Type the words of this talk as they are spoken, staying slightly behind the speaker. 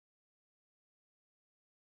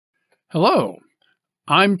Hello,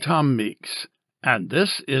 I'm Tom Meeks, and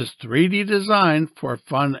this is 3D Design for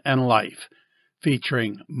Fun and Life,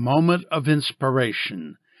 featuring Moment of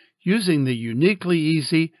Inspiration, using the uniquely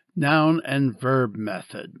easy Noun and Verb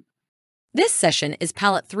method. This session is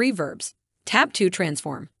Palette 3 Verbs, Tab 2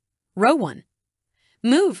 Transform, Row 1.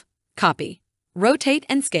 Move, copy, rotate,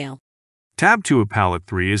 and scale. Tab 2 of Palette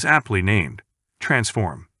 3 is aptly named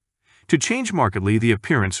Transform, to change markedly the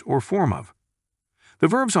appearance or form of. The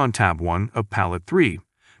verbs on Tab 1 of Palette 3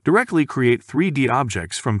 directly create 3D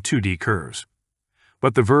objects from 2D curves.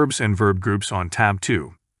 But the verbs and verb groups on Tab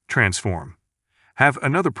 2, Transform, have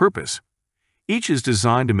another purpose. Each is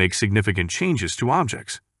designed to make significant changes to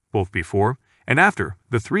objects, both before and after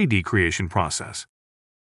the 3D creation process.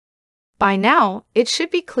 By now, it should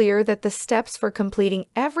be clear that the steps for completing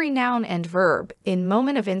every noun and verb in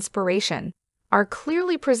Moment of Inspiration are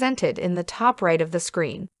clearly presented in the top right of the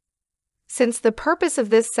screen. Since the purpose of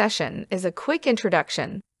this session is a quick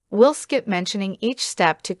introduction, we'll skip mentioning each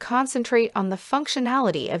step to concentrate on the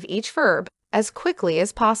functionality of each verb as quickly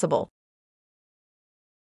as possible.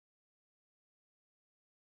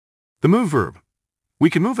 The move verb. We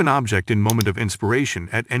can move an object in Moment of Inspiration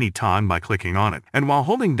at any time by clicking on it, and while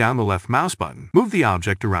holding down the left mouse button, move the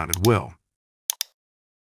object around at will.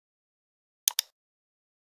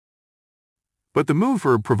 But the move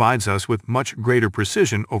verb provides us with much greater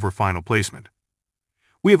precision over final placement.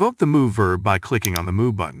 We evoke the move verb by clicking on the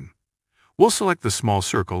move button. We'll select the small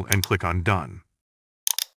circle and click on Done.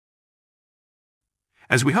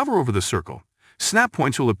 As we hover over the circle, snap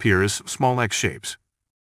points will appear as small X shapes.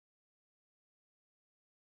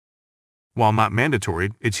 While not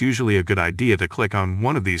mandatory, it's usually a good idea to click on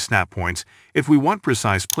one of these snap points if we want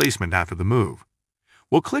precise placement after the move.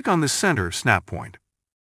 We'll click on the center snap point.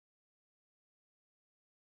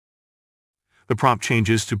 The prompt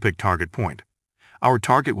changes to Pick Target Point. Our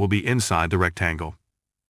target will be inside the rectangle.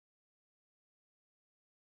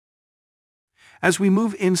 As we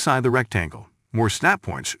move inside the rectangle, more snap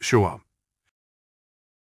points show up.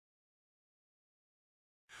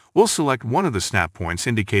 We'll select one of the snap points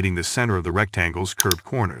indicating the center of the rectangle's curved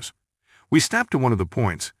corners. We snap to one of the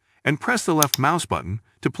points and press the left mouse button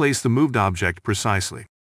to place the moved object precisely.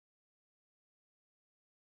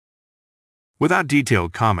 Without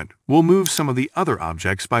detailed comment, we'll move some of the other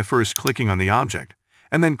objects by first clicking on the object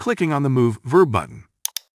and then clicking on the Move Verb button.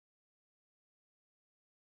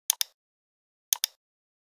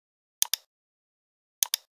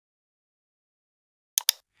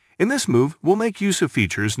 In this move, we'll make use of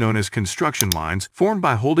features known as construction lines formed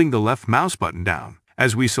by holding the left mouse button down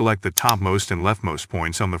as we select the topmost and leftmost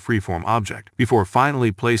points on the freeform object before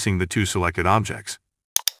finally placing the two selected objects.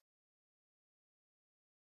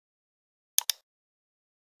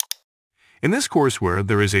 In this courseware,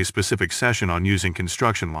 there is a specific session on using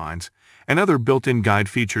construction lines and other built-in guide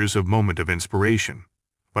features of Moment of Inspiration.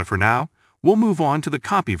 But for now, we'll move on to the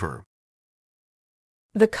copy verb.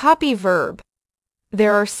 The copy verb.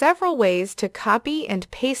 There are several ways to copy and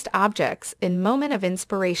paste objects in Moment of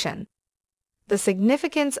Inspiration. The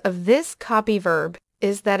significance of this copy verb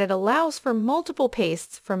is that it allows for multiple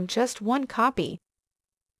pastes from just one copy.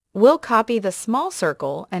 We'll copy the small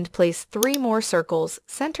circle and place 3 more circles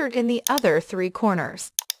centered in the other 3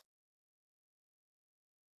 corners.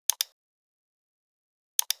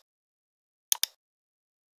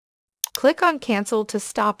 Click on Cancel to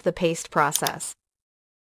stop the paste process.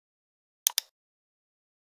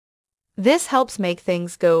 This helps make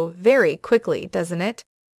things go very quickly, doesn't it?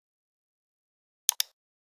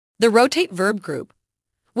 The Rotate Verb Group.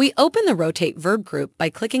 We open the Rotate Verb Group by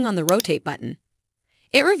clicking on the Rotate button.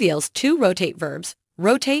 It reveals 2 rotate verbs,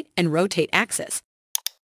 rotate and rotate axis.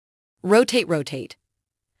 Rotate, rotate.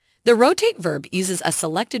 The rotate verb uses a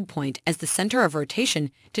selected point as the center of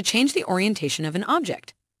rotation to change the orientation of an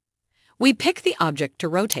object. We pick the object to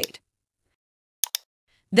rotate,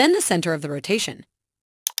 then the center of the rotation.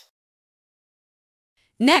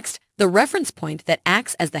 Next, the reference point that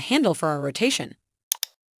acts as the handle for our rotation.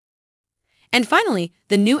 And finally,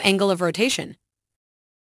 the new angle of rotation.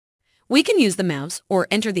 We can use the mouse or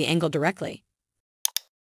enter the angle directly.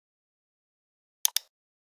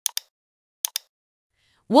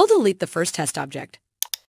 We'll delete the first test object.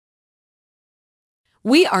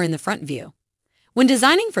 We are in the front view. When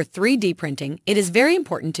designing for 3D printing, it is very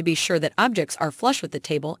important to be sure that objects are flush with the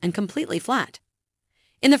table and completely flat.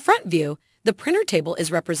 In the front view, the printer table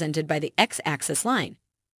is represented by the x-axis line.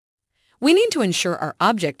 We need to ensure our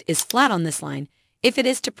object is flat on this line if it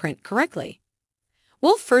is to print correctly.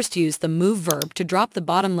 We'll first use the Move verb to drop the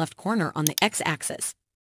bottom left corner on the x-axis.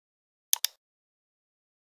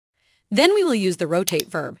 Then we will use the Rotate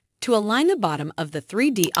verb to align the bottom of the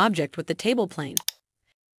 3D object with the table plane.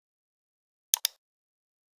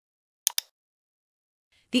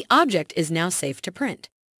 The object is now safe to print.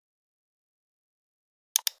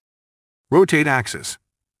 Rotate axis.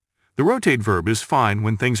 The rotate verb is fine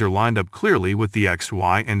when things are lined up clearly with the X,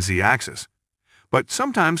 Y, and Z axis. But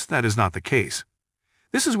sometimes that is not the case.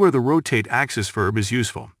 This is where the rotate axis verb is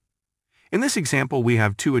useful. In this example, we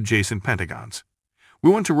have two adjacent pentagons. We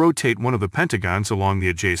want to rotate one of the pentagons along the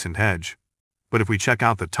adjacent edge. But if we check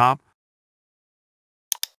out the top,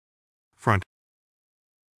 front,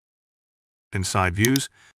 and side views,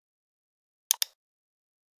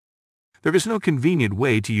 there is no convenient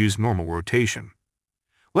way to use normal rotation.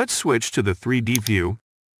 Let's switch to the 3D view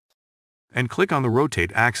and click on the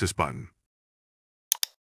Rotate Axis button.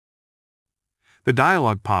 The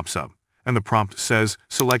dialog pops up, and the prompt says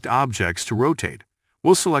Select Objects to rotate.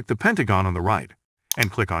 We'll select the pentagon on the right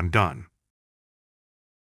and click on Done.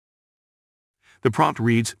 The prompt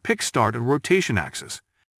reads Pick Start and Rotation Axis,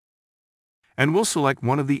 and we'll select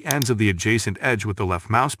one of the ends of the adjacent edge with the left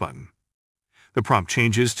mouse button. The prompt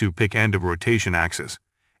changes to Pick End of Rotation Axis,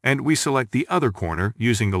 and we select the other corner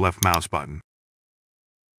using the left mouse button.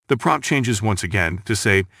 The prompt changes once again to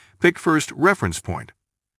say Pick First Reference Point.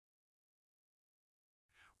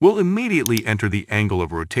 We'll immediately enter the angle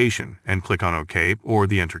of rotation and click on OK or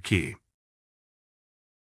the Enter key.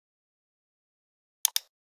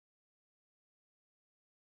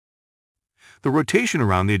 The rotation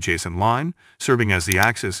around the adjacent line, serving as the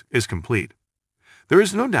axis, is complete. There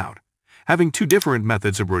is no doubt, having two different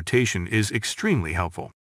methods of rotation is extremely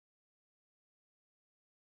helpful.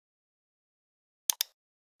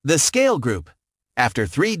 The scale group. After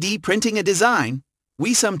 3D printing a design,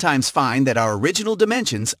 we sometimes find that our original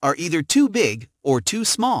dimensions are either too big or too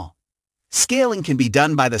small. Scaling can be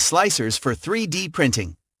done by the slicers for 3D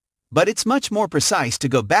printing, but it's much more precise to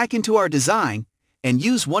go back into our design and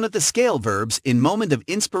use one of the scale verbs in moment of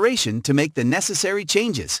inspiration to make the necessary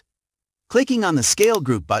changes. Clicking on the Scale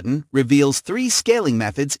Group button reveals 3 scaling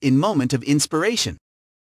methods in moment of inspiration.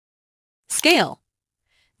 Scale.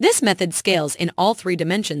 This method scales in all 3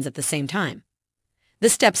 dimensions at the same time. The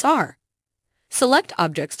steps are: select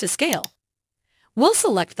objects to scale. We'll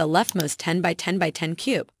select the leftmost 10 by 10 by 10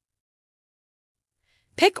 cube.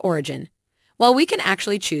 Pick origin. While we can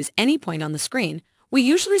actually choose any point on the screen, we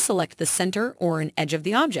usually select the center or an edge of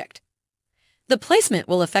the object. The placement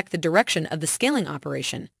will affect the direction of the scaling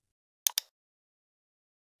operation.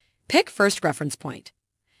 Pick first reference point.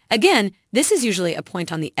 Again, this is usually a point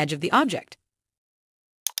on the edge of the object.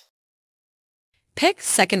 Pick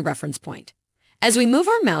second reference point. As we move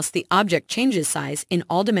our mouse, the object changes size in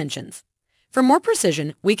all dimensions. For more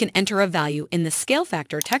precision, we can enter a value in the Scale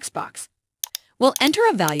Factor text box. We'll enter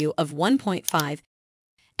a value of 1.5,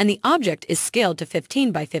 and the object is scaled to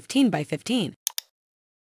 15 by 15 by 15.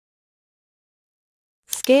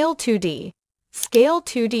 Scale 2D. Scale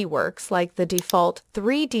 2D works like the default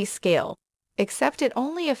 3D scale, except it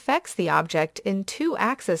only affects the object in 2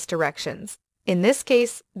 axis directions, in this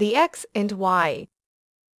case, the X and Y.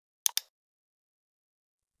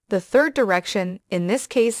 The third direction, in this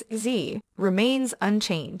case Z, remains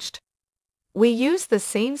unchanged. We use the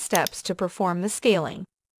same steps to perform the scaling.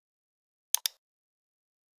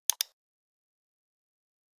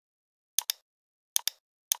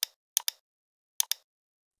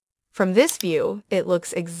 From this view, it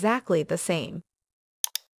looks exactly the same.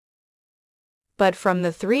 But from the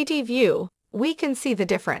 3D view, we can see the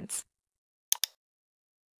difference.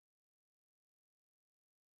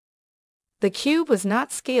 The cube was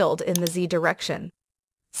not scaled in the Z direction.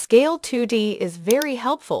 Scale 2D is very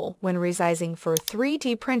helpful when resizing for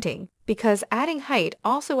 3D printing because adding height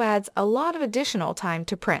also adds a lot of additional time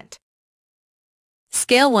to print.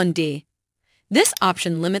 Scale 1D. This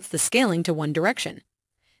option limits the scaling to one direction.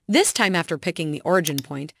 This time after picking the origin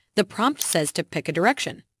point, the prompt says to pick a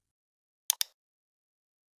direction.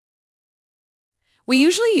 We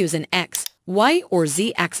usually use an X, Y, or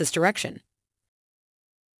Z axis direction.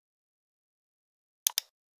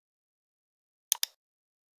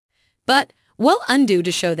 But we'll undo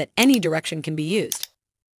to show that any direction can be used.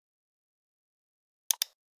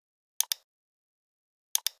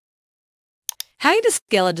 How to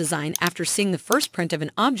scale a design after seeing the first print of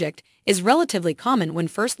an object is relatively common when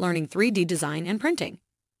first learning 3D design and printing.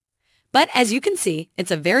 But as you can see,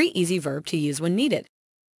 it's a very easy verb to use when needed.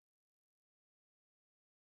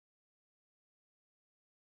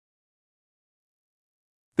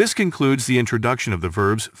 This concludes the introduction of the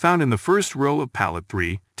verbs found in the first row of Palette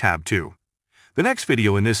 3, Tab 2. The next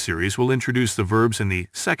video in this series will introduce the verbs in the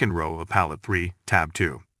second row of Palette 3, Tab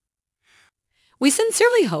 2. We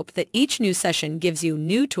sincerely hope that each new session gives you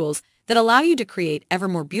new tools that allow you to create ever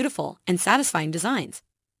more beautiful and satisfying designs.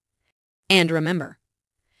 And remember,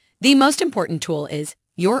 the most important tool is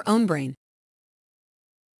your own brain.